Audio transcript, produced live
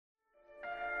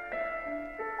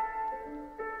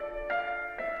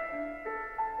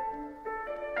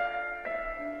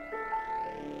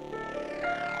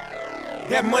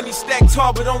Have money stacked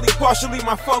tall, but only partially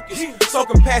my focus. So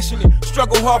compassionate,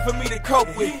 struggle hard for me to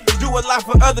cope with. Do a lot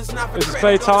for others, not for This is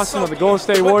Klay Thompson of the Golden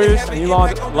State Warriors, and you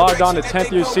logged on to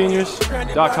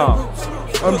 10thyearseniors.com.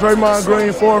 I'm Draymond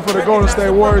Green, forward for the Golden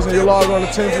State Warriors, and you log on to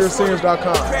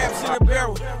 10thyearseniors.com. Crabs in a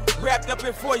barrel, wrapped up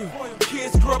in foil.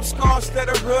 Kids grow up scars that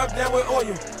are rubbed down with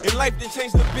oil. In life they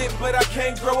changed a bit, but I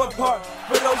can't grow apart.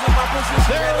 For those in my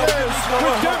position, there it is,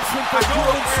 redemption for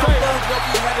Golden State.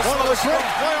 One of the great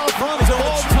playoff runs of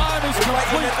all time is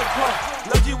complete.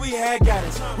 Lucky we had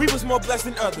guidance. We was more blessed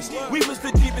than others. We was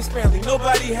the deepest family.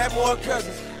 Nobody had more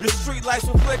cousins. The street lights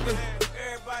were flickering.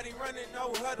 Everybody running,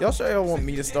 no huddle. Y'all sure y'all want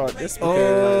me to start this?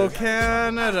 Oh,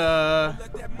 Canada.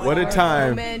 What a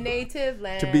time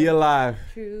to be alive.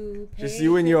 Just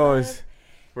you and yours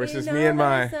versus me and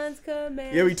mine.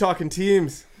 Yeah, we talking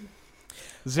teams.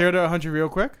 0 to 100 real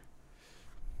quick.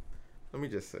 Let me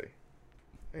just say.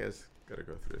 I guess gotta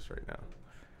go through this right now.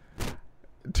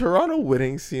 Toronto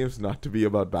winning seems not to be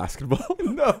about basketball.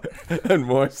 No. And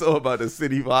more so about a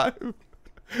city vibe.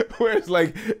 Whereas,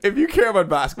 like, if you care about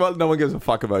basketball, no one gives a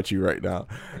fuck about you right now.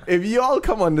 If you all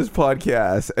come on this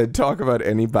podcast and talk about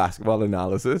any basketball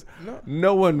analysis,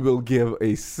 no one will give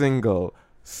a single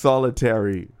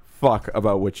solitary fuck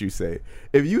about what you say.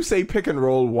 If you say pick and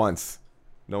roll once,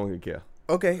 no one can care.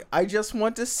 Okay, I just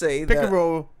want to say Pick that and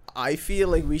roll. I feel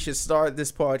like we should start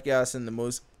this podcast in the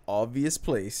most obvious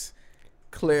place.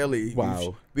 Clearly,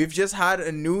 Wow. we've just had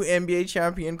a new NBA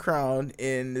champion crowned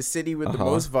in the city with the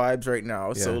most vibes right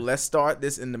now. So Yeah. let's start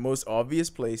this in the most obvious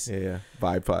place. Yeah.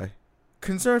 Vibe pie.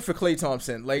 Concern for Klay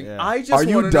Thompson. Like, Yeah. I just Are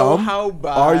you want to know dumb? how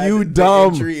bad Are you the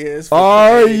dumb? injury is for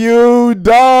Are Klay. you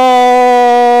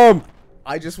dumb?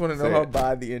 I just want to know Say how it.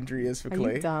 bad the injury is for Are you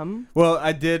Klay. dumb? Well,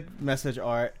 I did message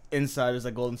our insiders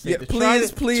at Golden State Yeah, to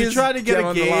please try to get a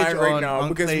on gauge the line right on, now on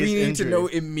because Klay's we need injury. to know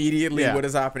immediately Yeah. what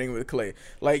is happening with Klay.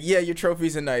 Like, yeah, your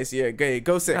trophies are nice. Yeah,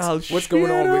 go six. Oh, What's going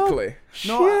on shut with up. Klay?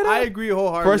 No, I agree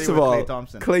wholeheartedly First of with all, Klay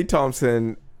Thompson. Klay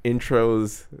Thompson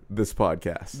intros this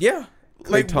podcast. Yeah,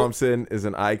 Klay Thompson is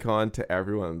an icon to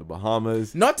everyone in the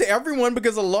Bahamas. not to everyone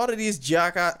because a lot of these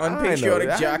unpatriotic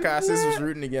that. jackasses was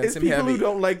rooting It's against him people heavy. who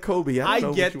don't like Kobe. I I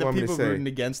don't know get what you the want me to people say. rooting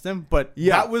against him, but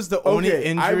Yeah, that was the only okay,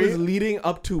 injury. I was leading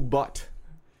up to but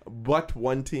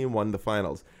one team won the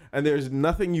finals, and there's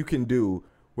nothing you can do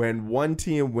when one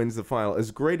team wins the final. As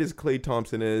great as Klay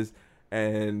Thompson is,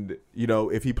 and you know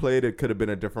if he played, it could have been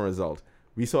a different result.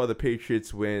 We saw the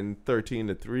Patriots win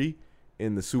 13-3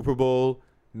 in the Super Bowl.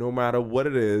 No matter what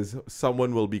it is,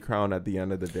 someone will be crowned at the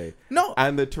end of the day. No.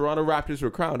 And the Toronto Raptors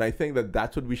were crowned. I think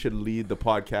that's what we should lead the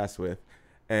podcast with.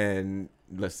 And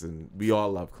listen, we all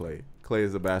love Klay. Klay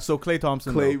is the best. So Klay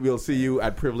Thompson. Klay, though. we'll see you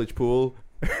at Privilege Pool.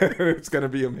 It's going to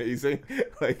be amazing.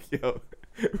 Like, yo,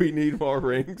 we need more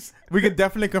rings. We could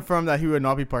definitely confirm that he would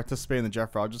not be participating in the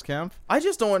Jeff Rogers camp. I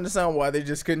just don't understand why they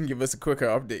just couldn't give us a quicker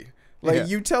update. Like, Yeah.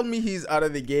 you tell me he's out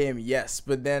of the game, yes,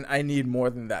 but then I need more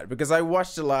than that because I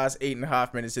watched the last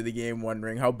 8.5 minutes of the game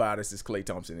wondering how bad is this Klay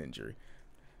Thompson injury.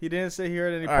 He didn't say he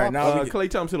had any All right, problems. now Klay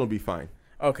Thompson will be fine.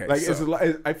 Okay, Like,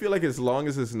 so, I feel like as long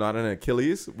as it's not an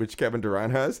Achilles, which Kevin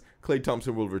Durant has, Klay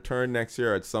Thompson will return next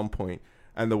year at some point,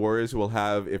 and the Warriors will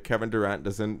have, if Kevin Durant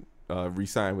doesn't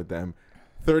re-sign with them,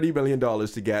 $30 million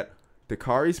to get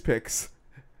Dakari's picks,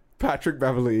 Patrick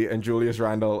Beverley, and Julius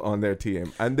Randle on their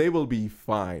team, and they will be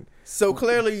fine. So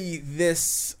clearly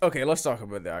this... Okay, let's talk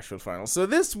about the actual final. So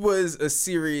this was a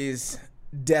series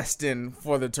destined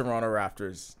for the Toronto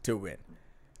Raptors to win.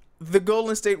 The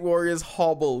Golden State Warriors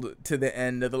hobbled to the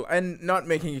end of the... And not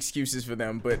making excuses for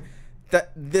them, but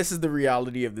that this is the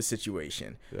reality of the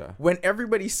situation. Yeah. When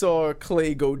everybody saw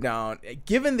Klay go down,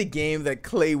 given the game that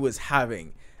Klay was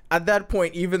having, at that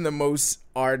point, even the most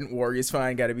ardent Warriors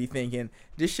fan got to be thinking,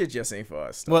 this shit just ain't for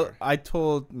us. Well, I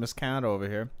told Miss Canada over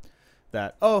here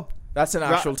that, That's an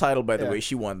actual title, by the yeah. way.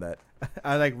 She won that.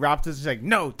 I like Raptors. She's like,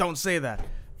 no, don't say that.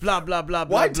 Blah, blah, blah,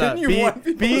 Why blah, didn't blah. you want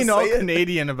people to Being all say it?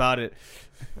 Canadian about it.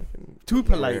 Too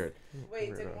polite. Weird.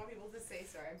 Wait, didn't want people to say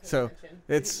sorry. I'm So, attention.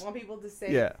 it's- Didn't want people to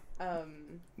say. Yeah.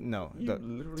 Um. No, You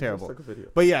literally terrible. just took a video.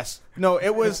 But yes, no,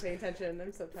 it was Pay attention.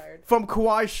 I'm so tired. from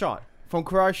Kawhi's shot. From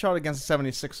Kawhi's shot against the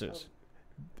 76ers.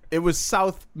 It was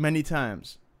south many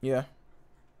times. Yeah.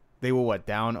 They were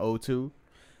down 0-2?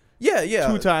 Yeah, yeah.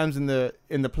 2 times in the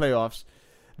playoffs.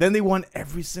 Then they won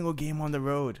every single game on the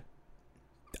road.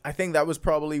 I think that was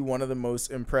probably one of the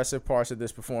most impressive parts of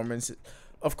this performance.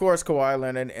 Of course, Kawhi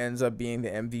Leonard ends up being the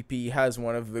MVP, has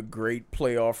one of the great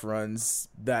playoff runs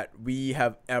that we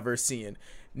have ever seen.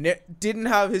 Didn't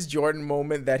have his Jordan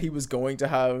moment that he was going to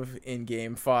have in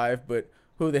Game 5, but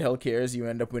who the hell cares? You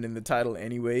end up winning the title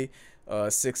anyway,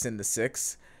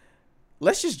 6-6.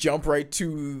 Let's just jump right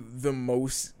to the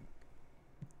most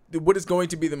what is going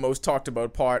to be the most talked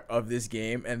about part of this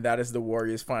game, and that is the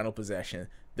Warriors' final possession.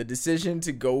 The decision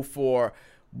to go for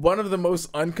one of the most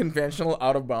unconventional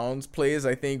out-of-bounds plays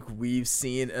I think we've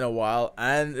seen in a while,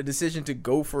 and a decision to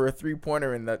go for a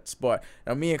three-pointer in that spot.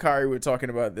 Now, me and Kyrie were talking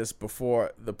about this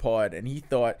before the pod, and he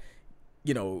thought,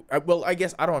 I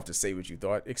guess I don't have to say what you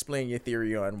thought. Explain your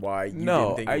theory on why you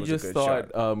didn't think it was a good shot. I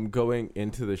just thought going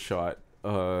into the shot,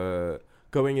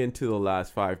 going into the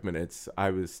last 5 minutes, I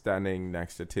was standing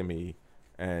next to Timmy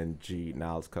and G,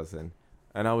 Niall's cousin,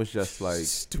 and I was just like...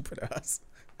 Stupid ass.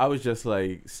 I was just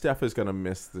like, Steph is gonna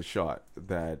miss the shot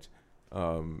that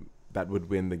that would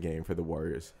win the game for the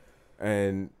Warriors.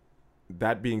 And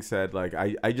that being said, like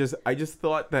I just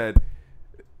thought that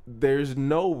there's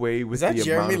no way with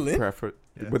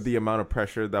the amount of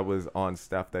pressure that was on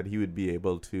Steph that he would be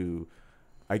able to,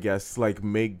 I guess, like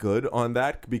make good on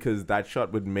that, because that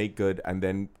shot would make good and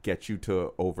then get you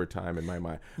to overtime in my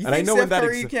mind. You and think I know Steph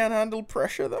Curry can't handle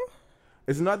pressure though?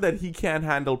 It's not that he can't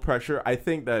handle pressure. I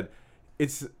think that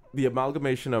it's the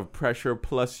amalgamation of pressure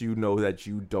plus that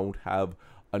you don't have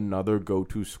another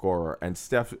go-to scorer. And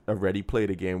Steph already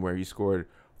played a game where he scored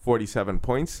 47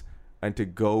 points. And to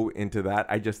go into that,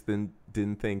 I just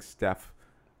didn't think Steph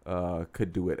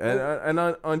could do it. And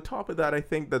on top of that, I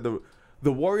think that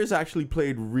the Warriors actually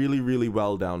played really, really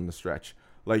well down the stretch.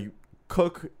 Like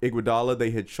Cook, Iguodala, they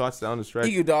hit shots down the stretch.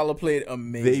 Iguodala played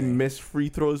amazing. They missed free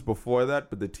throws before that,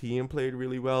 but the team played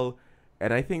really well.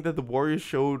 And I think that the Warriors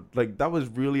showed, like, that was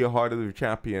really a heart of the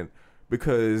champion,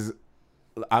 because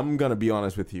I'm going to be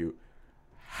honest with you.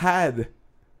 Had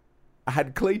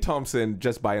Klay Thompson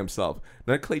just by himself,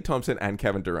 not Klay Thompson and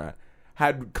Kevin Durant,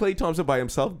 had Klay Thompson by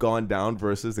himself gone down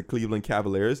versus the Cleveland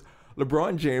Cavaliers,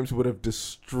 LeBron James would have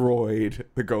destroyed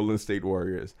the Golden State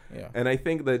Warriors. Yeah. And I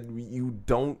think that you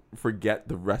don't forget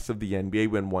the rest of the NBA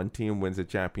when one team wins a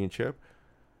championship.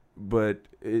 But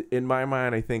in my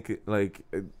mind, I think, like...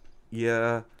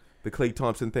 Yeah, the Klay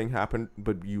Thompson thing happened,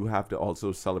 but you have to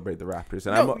also celebrate the Raptors.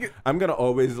 And I'm going to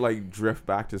always like drift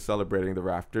back to celebrating the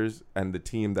Raptors and the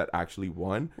team that actually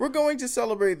won. We're going to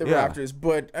celebrate the Raptors,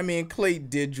 but I mean, Klay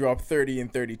did drop 30 in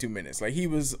 32 minutes. Like, he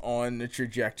was on the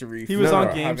trajectory. He was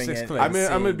on game 6, Klay. I'm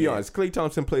going to be honest. Klay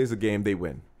Thompson plays the game, they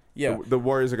win. Yeah, the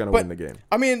Warriors are going to win the game.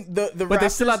 I mean, but Raptors, they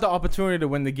still had the opportunity to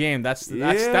win the game. That's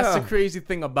the crazy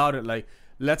thing about it. Like,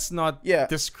 let's not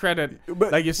discredit,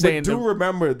 like you're saying. But do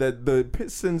remember that the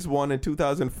Pistons won in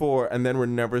 2004 and then were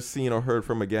never seen or heard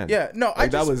from again. Yeah, no,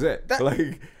 that was it.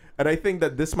 And I think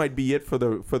that this might be it for the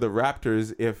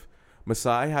Raptors if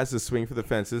Masai has to swing for the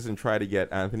fences and try to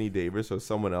get Anthony Davis or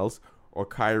someone else or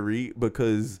Kyrie,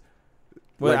 because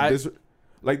this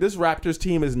Raptors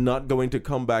team is not going to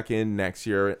come back in next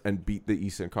year and beat the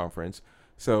Eastern Conference.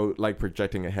 So, like,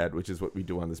 projecting ahead, which is what we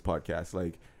do on this podcast,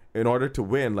 like, in order to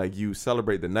win, like, you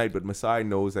celebrate the night, but Masai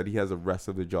knows that he has the rest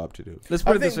of the job to do. Let's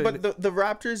put it this way. But the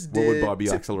Raptors did... What would Bobby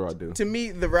Axelrod do? To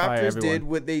me, the Raptors did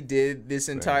what they did this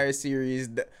entire series.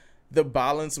 The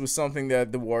balance was something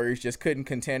that the Warriors just couldn't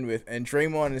contend with. And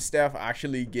Draymond and Steph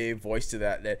actually gave voice to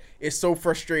that it's so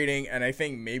frustrating. And I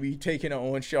think maybe taking a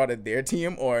own shot at their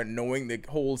team or knowing the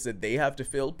holes that they have to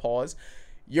fill,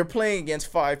 you're playing against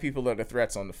 5 people that are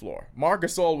threats on the floor. Marc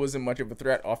Gasol wasn't much of a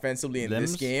threat offensively in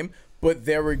this game, but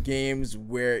there were games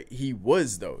where he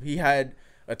was, though. He had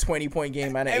a 20-point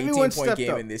game and an 18-point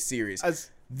game in this series.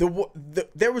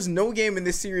 There was no game in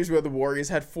this series where the Warriors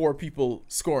had 4 people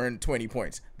scoring 20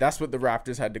 points. That's what the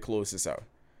Raptors had to close this out.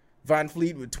 Van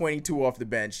Fleet with 22 off the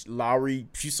bench. Lowry,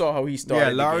 you saw how he started the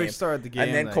game. Yeah, Lowry started the game.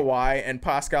 And then Kawhi and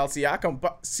Pascal Siakam.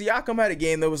 Siakam had a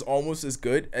game that was almost as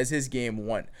good as his game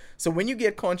 1. So when you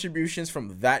get contributions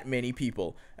from that many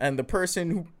people, and the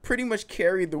person who pretty much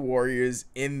carried the Warriors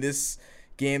in this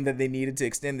game that they needed to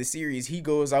extend the series, he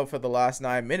goes out for the last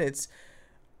 9 minutes,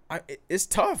 it's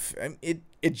tough.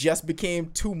 It just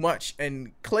became too much.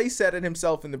 And Klay said it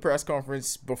himself in the press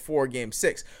conference before Game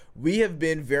 6. We have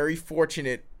been very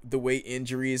fortunate the way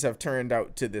injuries have turned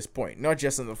out to this point, not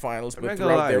just in the finals, but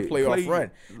throughout their playoff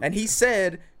run. And he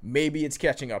said maybe it's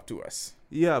catching up to us.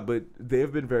 Yeah, but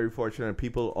they've been very fortunate.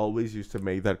 People always used to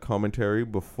make that commentary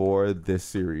before this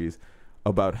series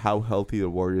about how healthy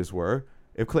the Warriors were.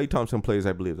 If Klay Thompson plays,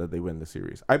 I believe that they win the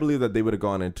series. I believe that they would have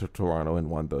gone into Toronto and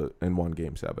won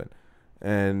Game 7.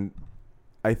 And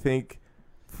I think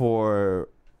for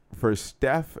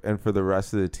Steph and for the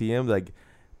rest of the team, like,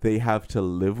 they have to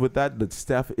live with that. But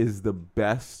Steph is the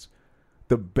best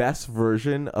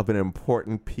version of an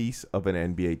important piece of an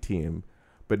NBA team.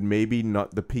 but maybe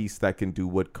not the piece that can do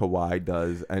what Kawhi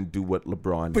does and do what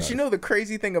LeBron does. But you know the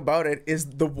crazy thing about it is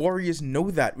the Warriors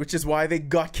know that, which is why they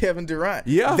got Kevin Durant.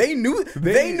 Yeah. They knew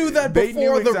that they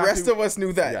before knew the exactly- rest of us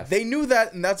knew that. Yes. They knew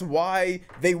that, and that's why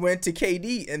they went to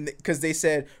KD, and because they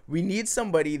said we need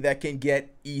somebody that can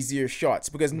get easier shots.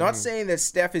 Because not saying that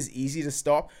Steph is easy to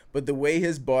stop, but the way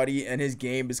his body and his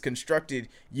game is constructed,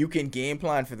 you can game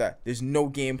plan for that. There's no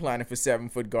game planning for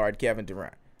 7-foot guard Kevin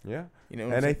Durant. Yeah. You know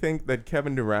what I'm and I saying? think that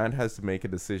Kevin Durant has to make a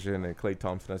decision and Klay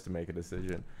Thompson has to make a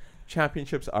decision.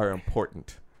 Championships are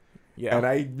important. Yeah. And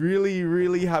I really,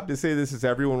 really have to say this is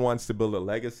everyone wants to build a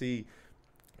legacy.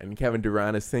 And Kevin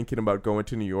Durant is thinking about going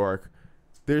to New York.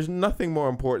 There's nothing more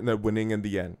important than winning in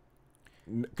the end.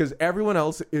 Because everyone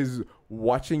else is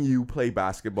watching you play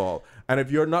basketball. And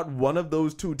if you're not one of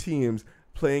those two teams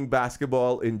playing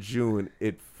basketball in June,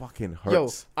 it fucking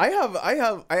hurts. Yo,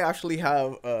 I actually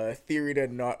have a theory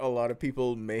that not a lot of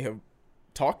people may have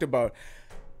talked about.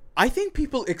 I think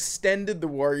people extended the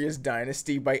Warriors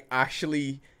dynasty by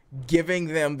actually giving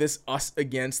them this us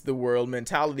against the world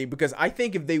mentality, because I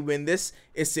think if they win this,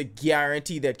 it's a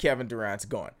guarantee that Kevin Durant's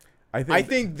gone. I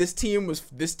think this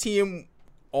team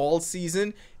all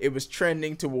season, it was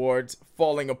trending towards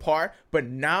falling apart. But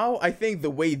now I think the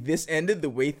way this ended, the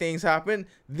way things happened,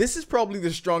 this is probably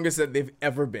the strongest that they've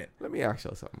ever been. Let me ask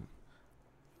you something.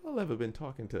 I've ever been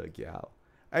talking to a gal.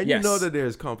 And Yes. you know that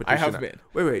there's competition. I have been.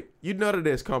 Wait. You know that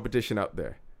there's competition out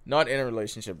there. Not in a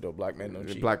relationship though. Black men don't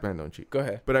cheat. Black men don't cheat. Go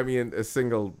ahead. But I mean, a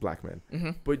single black man. Mm-hmm.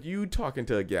 But you talking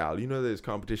to a gal, you know there's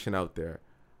competition out there.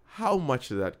 How much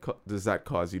does that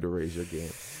cause you to raise your game?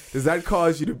 Does that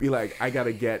cause you to be like, I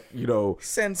gotta get,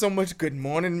 Send so much good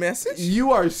morning message.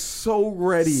 You are so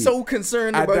ready. So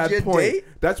concerned at about that your point. date.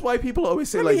 That's why people always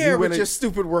say, Let like, me hear you win with your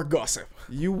stupid work gossip.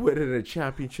 You win in a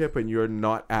championship and you're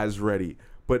not as ready.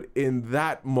 But in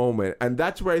that moment, and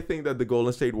that's where I think that the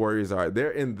Golden State Warriors are.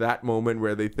 They're in that moment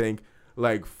where they think,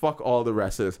 like, fuck all the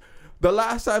rest is. The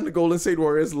last time the Golden State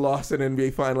Warriors lost an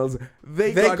NBA Finals,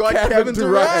 they got Kevin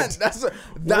Durant.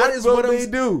 That is what they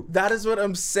do. That is what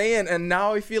I'm saying. And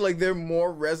now I feel like they're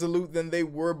more resolute than they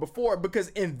were before, because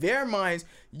in their minds,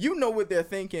 you know what they're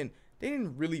thinking. They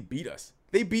didn't really beat us.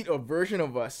 They beat a version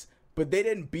of us, but they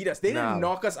didn't beat us. They didn't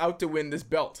knock us out to win this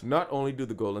belt. Not only do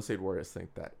the Golden State Warriors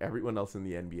think that, everyone else in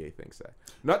the NBA thinks that.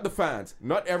 Not the fans.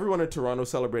 Not everyone in Toronto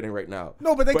celebrating right now.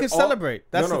 No, but they can celebrate.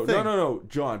 That's the thing. No,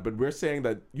 John. But we're saying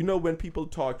that, when people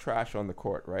talk trash on the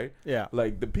court, right? Yeah.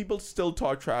 Like, the people still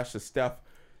talk trash to Steph.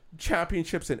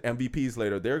 Championships and MVPs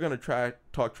later, they're going to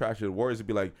talk trash to the Warriors and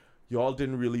be like, y'all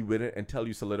didn't really win it until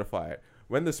you solidify it.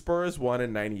 When the Spurs won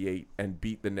in 98 and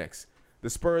beat the Knicks, the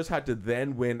Spurs had to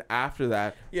then win after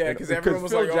that. Yeah, because everyone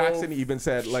was Phil like, Jackson even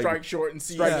said, like, strike short in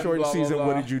season. Blah, blah, blah.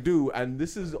 What did you do? And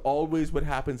this is always what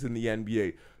happens in the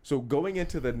NBA. So going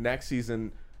into the next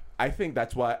season, I think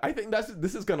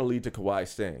this is going to lead to Kawhi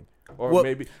staying. Or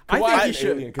maybe I think he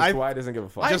should, because Kawhi doesn't give a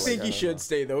fuck. I think he should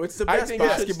stay though. It's the best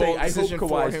basketball decision I hope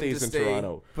for Kawhi him stays to in stay.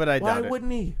 Toronto. But I doubt it. Why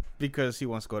wouldn't he? Because he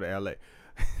wants to go to LA.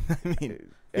 I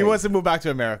mean, he wants to move back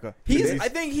to America. I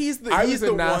think he's the I he's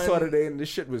was in the Nassau one. today and this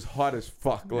shit was hot as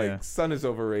fuck. Like, Yeah. sun is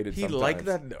overrated. He sometimes. liked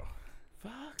that though.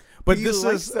 But He this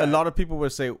likes is that. a lot of people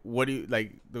would say, what do you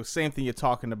like? The same thing you're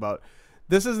talking about.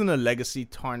 This isn't a legacy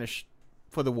tarnish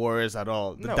for the Warriors at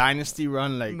all. The No. dynasty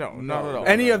run, like No, not at all.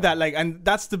 any of that, like, and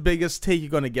that's the biggest take you're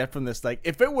gonna get from this. Like,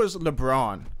 if it was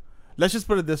LeBron, let's just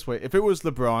put it this way: if it was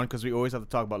LeBron, because we always have to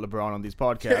talk about LeBron on these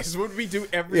podcasts. That's what we do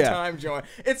every Yeah. time, John.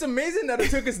 It's amazing that it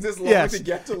took us this long Yes. to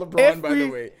get to LeBron. By the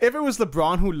way, if it was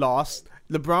LeBron who lost,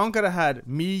 LeBron could have had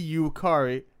me, you,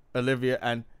 Curry, Olivia,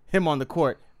 and him on the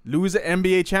court. Lose the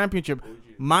NBA championship.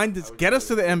 Get us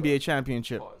to the NBA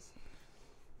championship.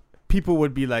 People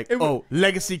would be like,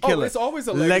 legacy killer. it's always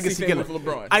a legacy thing with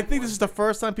LeBron. I think this is the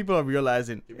first time people are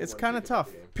realizing it's kind of tough.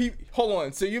 Hold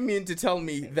on. So you mean to tell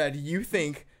me that you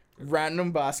think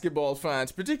random basketball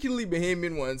fans, particularly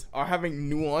Bahamian ones, are having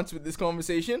nuance with this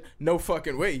conversation? No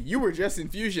fucking way. You were just in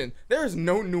Fusion. There is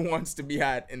no nuance to be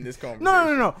had in this conversation.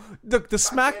 No. The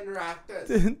smack,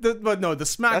 the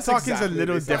smack That's talk is a exactly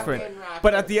little the same. different.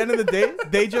 But at the end of the day,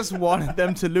 they just wanted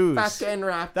them to lose.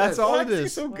 That's all Why it are you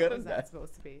is. so What good was at that that?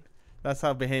 supposed to be? That's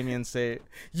how Bahamians say it.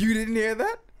 You didn't hear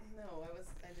that? No,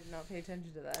 I did not pay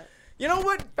attention to that. You know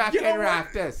what?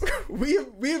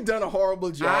 We've done a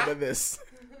horrible job of this.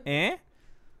 Eh?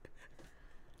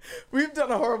 We've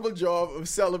done a horrible job of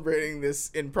celebrating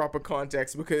this in proper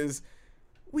context because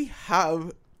we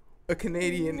have a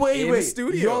Canadian in the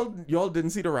studio. Y'all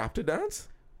didn't see the Raptor dance?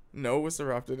 No, what's the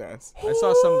Raptor dance? I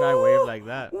saw some guy wave like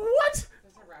that. What?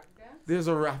 There's a rap dance? There's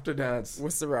a Raptor dance.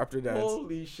 What's the Raptor dance?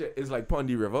 Holy shit! It's like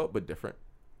Pondy River, but different.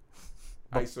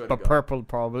 I swear to But God. purple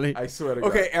probably. I swear to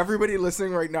Okay, God. everybody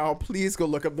listening right now, please go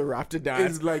look up the Raptor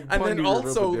dance. It's like and Pond then de River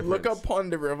also for look difference. up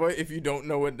Pond de River if you don't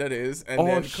know what that is, and Oh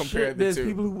then compare shit! the There's two.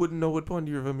 people who wouldn't know what Pond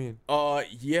de River mean.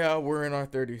 Yeah, we're in our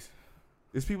 30s.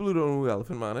 There's people who don't know who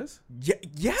Elephant Man is.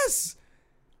 Yes!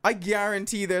 I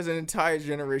guarantee there's an entire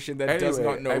generation that does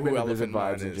Anyway, not know I've been who to visit Elephant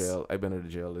Man Vibes in is. jail. I've been to the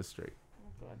jail this straight.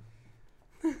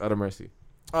 Out of mercy.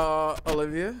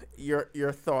 Olivia,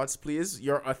 your thoughts, please.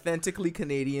 Your authentically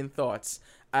Canadian thoughts,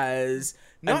 as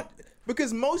not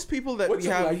because most people that we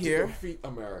have here. defeat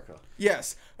America?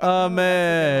 Yes,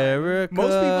 America. most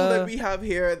people that we have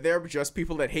here, they're just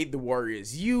people that hate the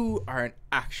Warriors. You are an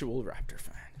actual Raptor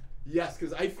fan. Yes,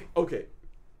 because okay.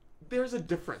 There's a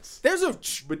difference There's an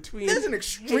extreme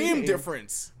hating-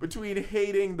 difference. between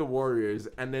hating the Warriors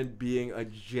and then being a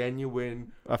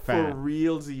genuine, A fan. for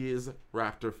realsies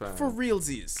Raptor fan. For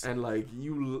realsies. And like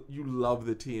you love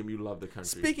the team, you love the country.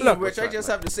 Speaking Look, of which, I what's just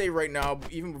that have to say right now,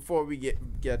 even before we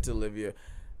get to Olivia,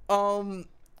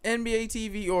 NBA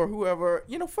TV or whoever,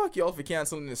 fuck y'all for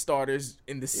canceling the starters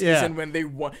in the season when they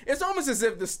won. It's almost as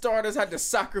if the starters had to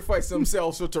sacrifice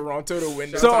themselves for Toronto to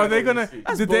win. So are they gonna?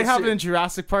 That's Did they have it bullshit. in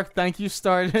Jurassic Park? Thank you,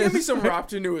 starters. Give me some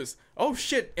Raptor news. Oh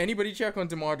shit! Anybody check on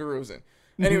DeMar DeRozan?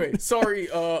 Anyway, sorry,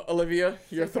 Olivia,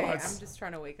 your Okay, thoughts. I'm just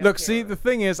trying to wake up. Look, here. see, the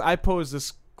thing is, I posed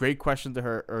this great question to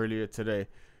her earlier today.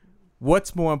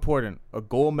 What's more important, a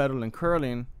gold medal in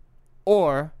curling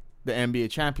or the NBA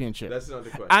championship? That's not the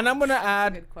question. And I'm gonna That's a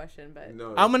add, good question, but No,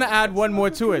 I'm gonna that's add not- one more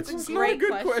to it. It's not a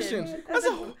good question. That's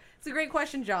it's a great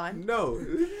question, John. No.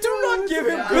 Do not give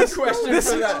him Yeah. good questions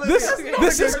this- for that. this- That's not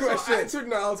this a is- good question. Answer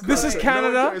Niall's This is question.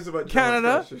 Canada. No one cares about John's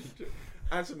Canada. question.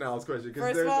 Answer Niall's question. 'Cause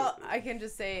First there's of all, a- I can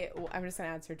just say I'm just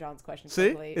gonna answer John's question. See?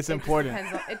 quickly. It's It just important.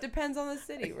 it depends on the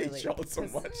city, really. hate y'all so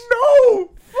 'Cause- much. no,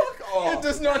 fuck off. It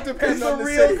does not depend It's on the the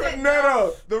real city.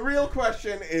 no. The real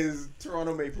question is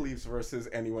Toronto Maple Leafs versus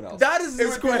anyone else. That is It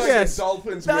this would be like question. the Yes.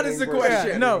 Dolphins. That winning is the versus question.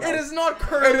 Yeah, no. anyone It else. is not It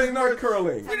curling. is not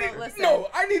curling. So listen, No,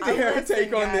 I need to hear a listen,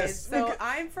 take on guys. this. So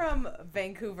I'm from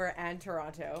Vancouver and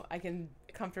Toronto. I can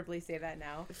comfortably say that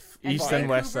now. East and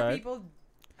west Vancouver side. People,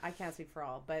 I can't speak for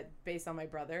all, but based on my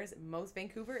brothers, most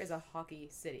Vancouver is a hockey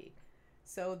city.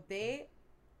 So they,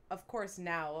 of course,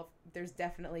 now there's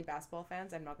definitely basketball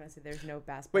fans. I'm not going to say there's no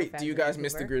basketball Wait, fans. do you in guys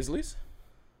miss the Vancouver. Grizzlies?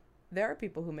 There are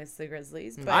people who miss the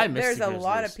Grizzlies, but I miss there's the a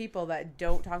lot of Grizzlies. people that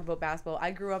don't talk about basketball.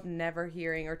 I grew up never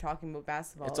hearing or talking about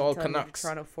basketball. It's all until I moved to Canucks.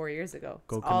 Toronto 4 years ago.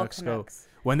 Go It's all Canucks, go. Canucks.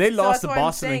 When they So lost that's to why I'm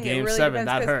Boston in saying it Game really 7, depends,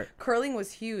 that 'cause hurt. Curling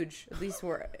was huge. At least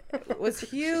it was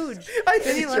huge. I In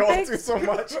the hate y'all two Olympics, so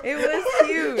much. it was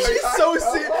huge.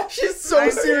 She's so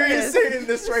I'm serious serious. saying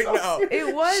this right now.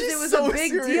 It was. She's It was so a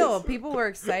big serious. deal. People were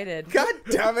excited. God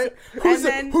damn it! And Who's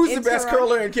then the in best Toronto-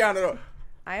 curler in Canada?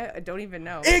 I don't even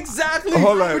know. Exactly.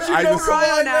 Hold on, But you I know just- Toronto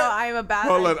Toronto now. now. I'm a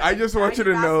Hold on, I just want you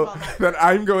to know that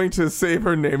I'm going to save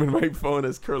her name in my phone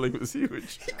as curling was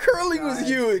huge. Curling was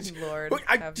huge. Lord, But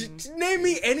heaven. name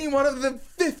me any one of the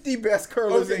 50 best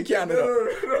curlers in Canada.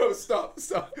 No, stop.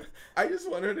 I just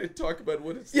wanted to talk about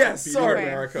what it's Yes, like beating sorry.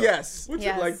 America. Yes. What's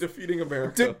Yes. it like defeating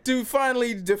America? To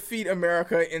finally defeat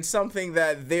America in something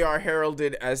that they are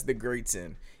heralded as the greats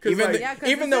in. 'Cause, Even, like- Yeah, 'cause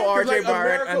even it's though like- RJ Like,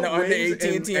 Barrett and the America under wins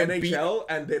 18 in team beat. NHL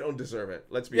and they don't deserve it.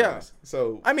 Let's be Yeah. honest.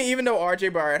 So I mean, even though RJ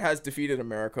Barrett has defeated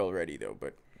America already, though.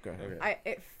 But go ahead. Okay.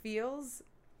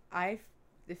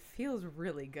 It feels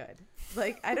really good.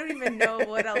 Like I don't even know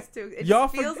what else to. It Y'all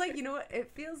just feels like what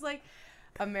it feels like.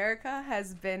 America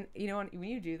has been. When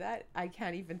you do that, I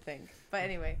can't even think. But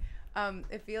anyway,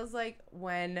 it feels like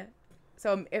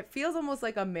it feels almost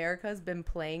like America's been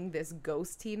playing this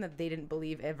ghost team that they didn't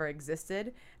believe ever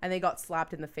existed, and they got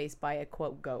slapped in the face by a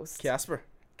quote ghost. Casper.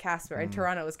 Casper, and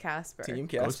Toronto was Casper. Team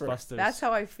Casper. Ghostbusters. That's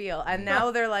how I feel. And now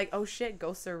they're like, oh shit,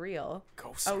 ghosts are real.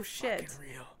 Ghosts Oh are shit.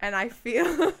 fucking real. And I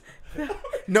feel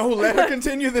No, let her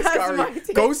continue this, That's Kari. my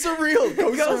take. Ghosts are real.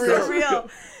 Ghosts are ghosts real. are real.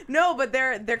 No, but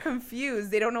they're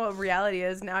confused. They don't know what reality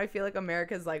is. Now I feel like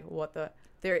America's like, what the?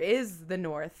 There is the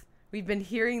North. We've been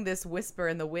hearing this whisper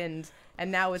in the wind,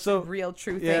 and now it's So, a real,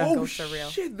 true thing. yeah. Oh Ghosts are real.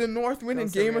 shit! The North win in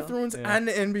Ghosts are Game of real. Thrones Yeah. and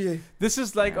the NBA. This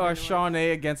is like Yeah, our I know. Sean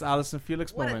A against Allison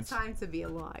Felix What a moments. time to be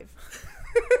alive.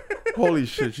 holy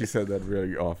shit, she said that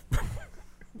really off.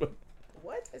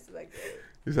 What? Is like,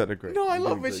 You said it great. No, I You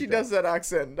love did when a she great does that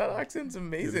accent. That accent's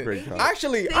amazing. great job.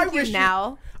 Actually, thank I you wish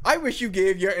now. I wish you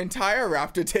gave your entire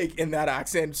Raptor take in that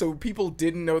accent, so people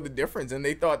didn't know the difference and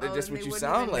they thought that just then what they you wouldn't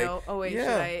sound even like. know. Oh wait,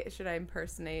 Yeah. should I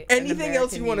impersonate? an Anything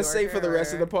else you American want to New say for the Yorker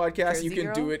rest of the or podcast, you Jersey can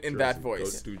girl? do it in that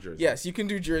voice. Go to Jersey. Yes, you can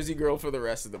do Jersey Girl for the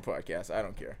rest of the podcast. I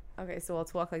don't care. Okay, so I'll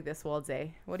talk like this all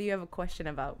day. What do you have a question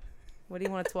about? What do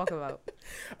you want to talk about?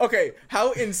 Okay,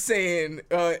 how insane,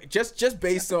 just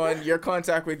based on your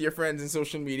contact with your friends and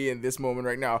social media in this moment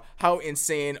right now, how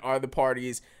insane are the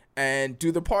parties, and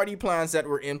do the party plans that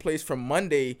were in place from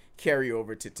Monday carry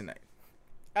over to tonight?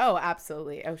 Oh,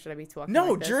 absolutely. Oh, should I be talking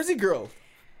No, like this? Jersey girl.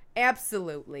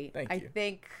 Absolutely. Thank I you.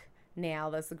 think now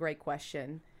that's a great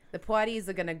question. The parties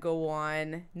are going to go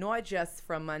on not just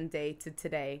from Monday to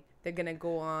today. They're going to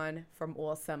go on from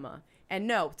all summer. And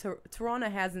no, Toronto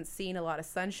hasn't seen a lot of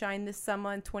sunshine this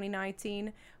summer in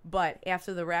 2019. But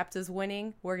after the Raptors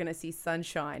winning, we're going to see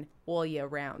sunshine all year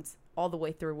round, all the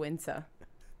way through winter.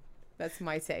 That's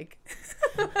my take.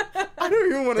 I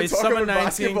don't even want to talk summer about 19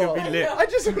 basketball. could be lit. I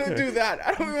just want to do that.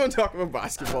 I don't even want to talk about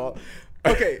basketball.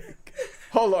 Okay,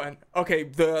 hold on. Okay,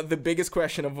 the biggest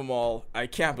question of them all. I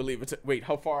can't believe it's. Wait,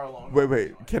 how far along?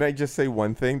 Wait. Can I just say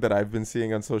one thing that I've been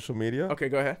seeing on social media? Okay,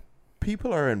 go ahead.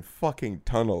 People are in fucking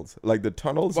tunnels. Like the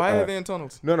tunnels. Why are they in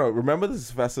tunnels? No. Remember the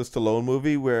Sylvester Stallone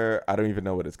movie where I don't even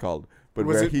know what it's called, but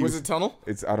Was where it he was it tunnel?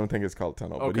 I don't think it's called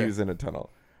tunnel, but Okay. he was in a tunnel.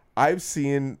 I've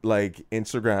seen like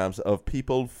Instagrams of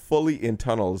people fully in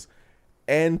tunnels,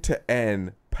 end to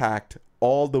end, packed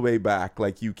all the way back.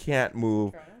 Like you can't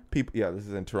move. People, yeah, this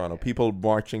is in Toronto. People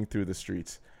marching through the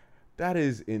streets. That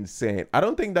is insane. I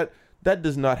don't think that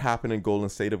does not happen in Golden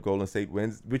State if Golden State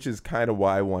wins, which is kind of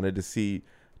why I wanted to see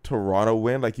Toronto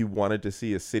win. Like you wanted to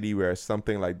see a city where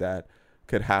something like that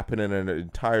could happen and an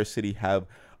entire city have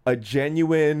a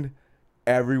genuine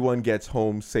everyone gets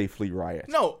home safely riot.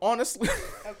 No, honestly.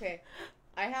 Okay.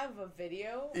 I have a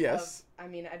video. Yes. I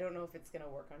mean, I don't know if it's going to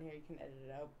work on here. You can edit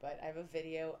it out. But I have a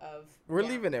video of... We're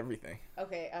leaving everything.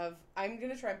 Okay, I'm going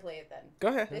to try and play it then. Go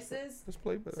ahead. This is... Let's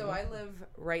play better. So I live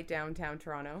right downtown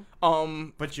Toronto.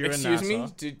 But you're in excuse me?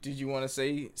 Nassau. Did you want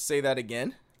to say that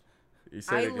again? You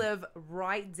say I it again. live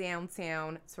right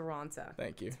downtown Toronto.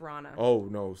 Thank you. Toronto. Oh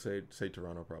no, say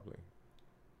Toronto properly.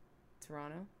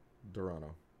 Toronto?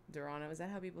 Toronto. Toronto. Is that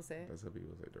how people say it? That's how people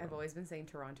say Toronto. I've always been saying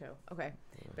Toronto. Okay.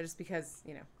 But just because,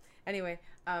 you know. Anyway,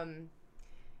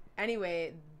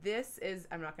 this is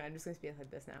I'm just gonna speak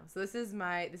like this now. So this is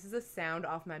a sound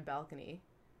off my balcony.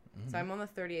 So I'm on the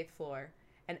 38th floor.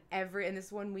 And this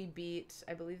is when we beat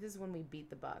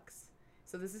the Bucks.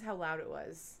 So this is how loud it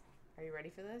was. Are you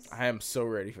ready for this? I am so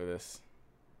ready for this.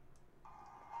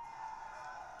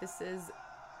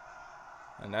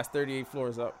 And that's 38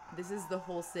 floors up. This is the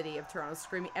whole city of Toronto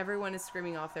screaming. Everyone is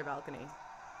screaming off their balcony.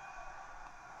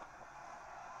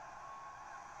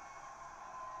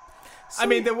 I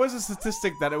mean, there was a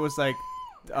statistic that it was like,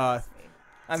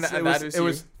 And it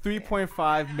was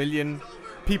 3.5 million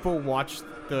people watched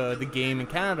the game in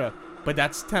Canada, but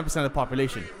that's 10% of the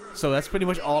population. So that's pretty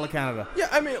much all of Canada. Yeah,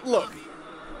 I mean, look,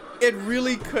 it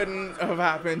really couldn't have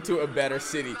happened to a better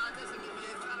city.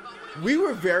 We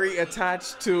were very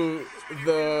attached to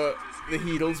the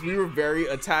Heatles. We were very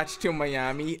attached to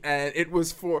Miami, and it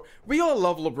was we all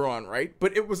love LeBron, right?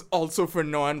 But it was also for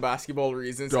non-basketball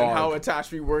reasons and how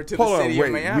attached we were to the city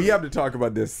of Miami. We have to talk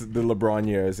about the LeBron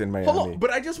years in Miami. Hold on, but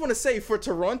I just want to say for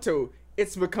Toronto,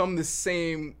 it's become the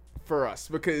same for us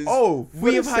because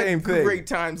we have the same had thing. great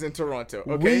times in Toronto.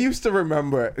 Okay? We used to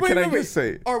remember. Can I just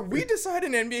say? Are we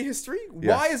deciding NBA history? Yes.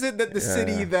 Why is it that the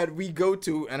city that we go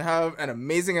to and have an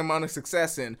amazing amount of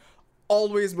success in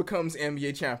always becomes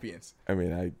NBA champions? I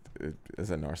mean, as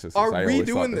a narcissist, Are I we always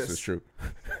doing thought this this? was true.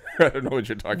 I don't know what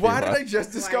you're talking Why about. did I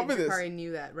just discover this? Jakari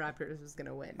knew that Raptors was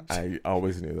gonna win. I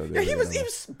always knew that. Yeah, he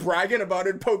was bragging about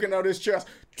it, poking out his chest.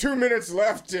 2 minutes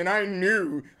left, and I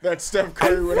knew that Steph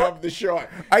Curry would have the shot.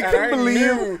 I couldn't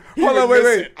believe. Hold on,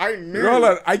 wait. I knew. Hold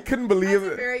on, I couldn't believe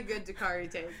That's a it. very good Jakari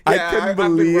take. I Yeah, couldn't I've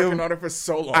been believe. working on it for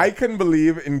so long. I couldn't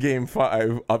believe in Game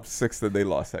 5, up 6, that they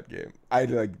lost that game.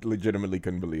 I legitimately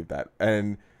couldn't believe that,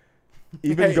 and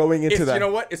even going into that, you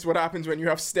know what? It's what happens when you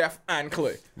have Steph and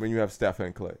Clay. when you have Steph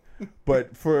and Clay.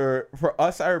 But for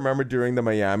us, I remember during the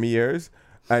Miami years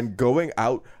and going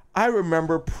out, I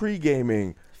remember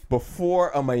pre-gaming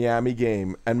before a Miami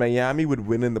game, and Miami would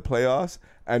win in the playoffs,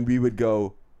 and we would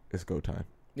go, it's go time.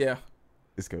 Yeah.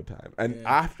 It's go time. And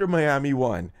after Miami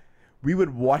won, we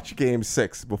would watch Game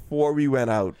 6 before we went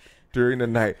out during the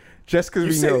night, just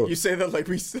because You say that like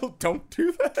we still don't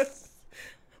do that?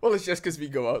 Well, it's just because we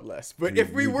go out less. But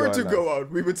if we were to go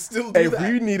out, we would still do if that.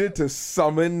 we needed to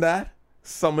summon that Do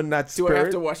spirit, I have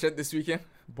to watch that this weekend?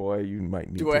 boy, you might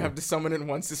need to. Do I have to summon it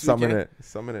once this summon weekend?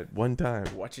 Summon it one time.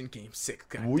 Watching Game 6.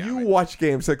 Will you watch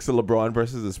Game 6 of LeBron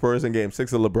versus the Spurs and Game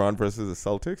 6 of LeBron versus the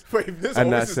Celtics? Wait, this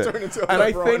And always that's has it. turned into a And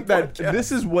I LeBron think that podcast.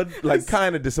 this is what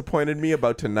kind of disappointed me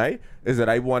about tonight is that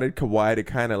I wanted Kawhi to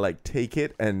kind of take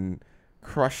it and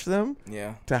crush them.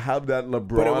 Yeah. To have that But it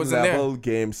LeBron wasn't level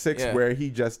Game 6 Yeah. where he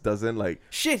just doesn't like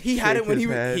Shit, he had shake it when his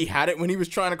he head. had it when he was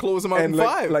trying to close him out in and like,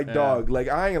 5. like dog, like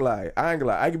I ain't gonna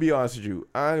lie. I can be honest with you.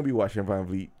 I ain't gonna be watching Van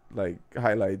Vliet like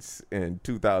highlights in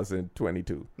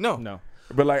 2022. No.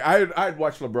 But like I'd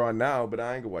watch LeBron now, but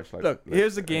I ain't gonna watch like. Look,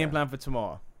 here's the game plan for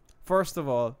tomorrow. First of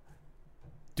all,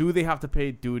 do they have to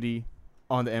pay duty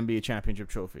on the NBA championship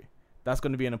trophy? That's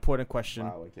going to be an important question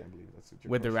Wow, I can't believe that's what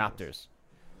your with the question Raptors.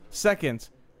 Second,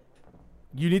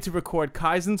 you need to record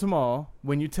Kaizen tomorrow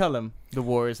when you tell him the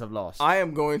Warriors have lost. I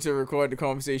am going to record the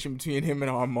conversation between him and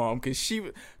our mom because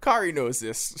Kari knows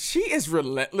this. She is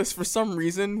relentless for some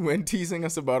reason when teasing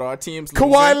us about our teams.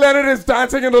 Kawhi losing. Leonard is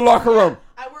dancing in the locker room.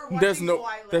 There's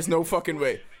no fucking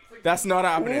way. That's not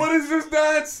happening. What is this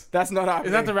dance? That's not happening.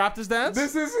 Is that the Raptors dance?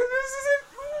 This is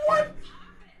what?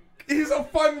 He's a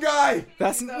fun guy.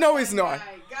 No, he's not.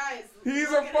 Guys, He's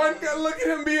a fun guy. Look at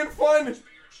him being fun.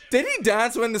 Did he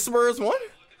dance when the Spurs won?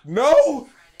 No.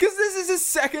 Because this is his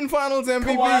second Finals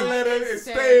MVP. Kawhi Leonard is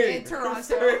staying in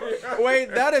Toronto.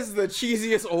 Wait, that is the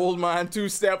cheesiest old man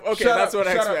two-step. Okay, Shut that's up, what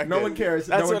I shut up. expected. No one cares.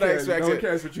 That's No one what I cares. No expected. one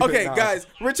cares what you Okay, think now. guys,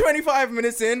 we're 25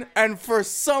 minutes in, and for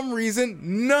some reason,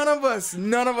 none of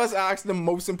us asked the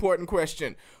most important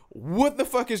question. What the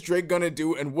fuck is Drake gonna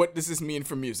do, and what does this mean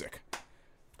for music?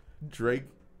 Drake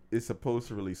is supposed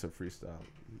to release a freestyle.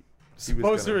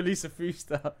 supposed to release a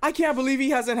freestyle. I can't believe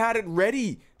he hasn't had it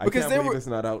ready. Because it's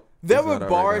not out. There It's were not out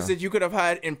bars right that you could have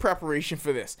had in preparation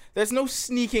for this. There's no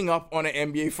sneaking up on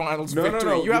an NBA Finals now. victory.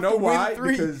 No. You have know to why? win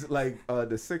 3. Because like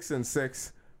the 6 and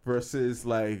 6 versus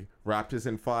like Raptors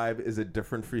in 5 is a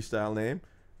different freestyle name,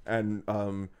 and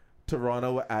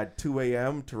Toronto at 2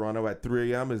 a.m., Toronto at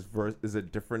 3 a.m. is a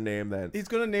different name than He's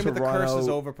gonna name it the curse is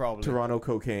over probably. Toronto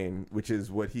Cocaine, which is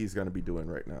what he's gonna be doing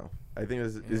right now. I think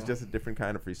it's just a different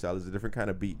kind of freestyle. It's a different kind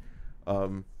of beat.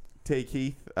 Take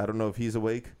Heath. I don't know if he's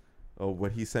awake or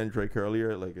what he sent Drake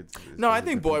earlier. Like it's No, just I a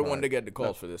think different Boy vibe. wanted to get the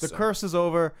calls for this. The so. curse is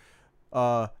over.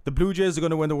 The Blue Jays are going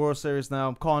to win the World Series now.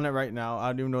 I'm calling it right now. I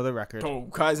don't even know the record. Oh,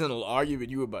 Kaizen will argue with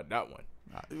you about that one.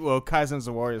 Well, Kaizen's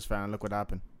a Warriors fan. Look what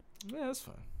happened. Yeah, that's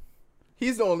fine.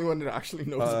 He's the only one that actually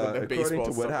knows about that baseball According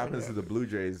to what stuff happens right to the Blue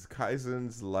Jays,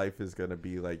 Kaizen's life is gonna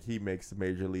be like he makes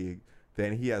Major League.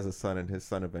 Then he has a son, and his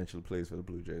son eventually plays for the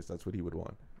Blue Jays. That's what he would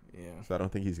want. Yeah. So I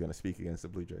don't think he's gonna speak against the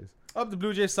Blue Jays. Oh, the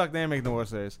Blue Jays suck. They ain't making the World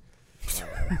Series.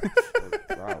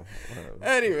 Wow.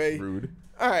 Anyway. Rude.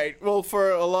 All right. Well,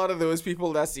 for a lot of those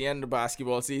people, that's the end of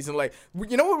basketball season. Like,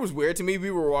 you know what was weird to me?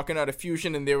 We were walking out of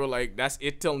Fusion, and they were like, "That's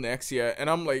it till next year," and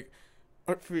I'm like.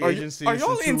 Free Are agency.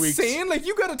 y'all in 2 insane? weeks. Like,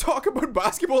 you gotta talk about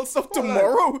basketball stuff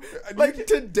tomorrow. Like,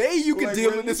 today you can deal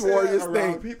when with you this say that Warriors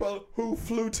around thing. People who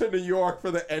flew to New York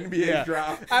for the NBA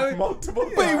draft multiple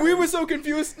times. Wait, we were so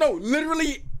confused. No,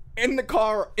 literally in the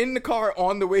car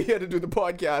on the way here to do the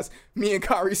podcast, me and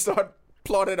Kari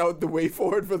plotted out the way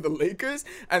forward for the Lakers,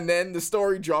 and then the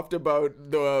story dropped about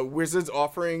the Wizards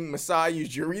offering Masai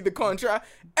Ujiri the contract.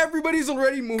 Everybody's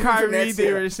already moving for Kyrie, next they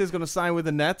year. already says going to sign with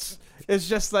the Nets. It's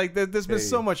just like there's been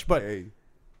so much, but Hey,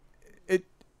 it.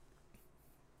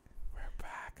 we're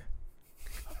back.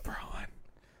 LeBron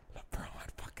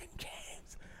fucking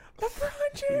James. LeBron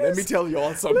James. Let me tell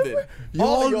y'all something.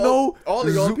 Y'all know all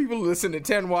of y'all people who listen to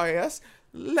 10YS.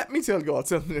 Let me tell y'all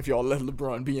something. If y'all let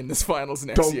LeBron be in this finals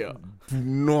next year, Do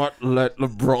not let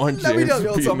LeBron let me tell James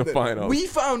y'all be in something. the finals. We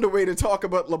found a way to talk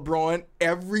about LeBron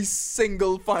every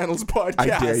single finals podcast.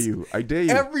 I dare you.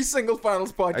 Every single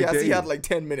finals I podcast, dare he had you. like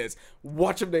 10 minutes.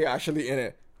 Watch if they actually in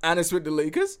it. And it's with the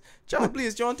Lakers. John,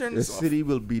 please, John, turn The this off. city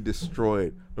will be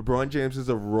destroyed. LeBron James is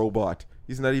a robot.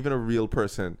 He's not even a real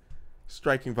person.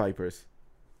 Striking Vipers.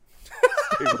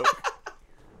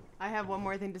 I have one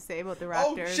more thing to say about the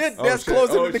Oh Raptors. shit! Oh, Let's shit. close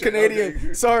it Oh, with the shit. Canadian.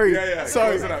 Okay. Sorry, Yeah,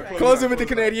 sorry. close it out, Close it with the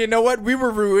Canadian. You know what? We were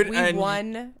rude. We and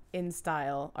won in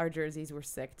style. Our jerseys were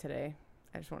sick today.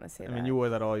 I just want to say I that. mean, you wore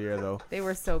that all year though. They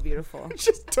were so beautiful.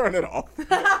 Just turn it off.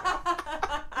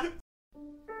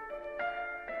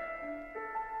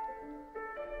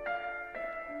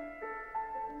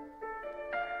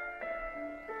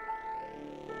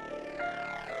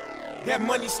 That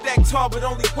money stacked tall, but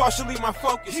only partially my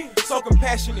focus. So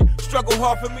compassionate, struggle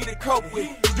hard for me to cope with.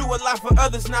 Do a lot for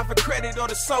others, not for credit or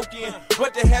to soak in,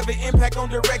 but to have an impact on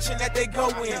direction that they go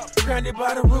in. Grounded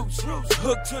by the roots,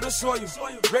 hooked to the soil.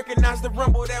 Recognize the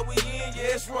rumble that we in,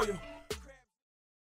 yeah, it's royal.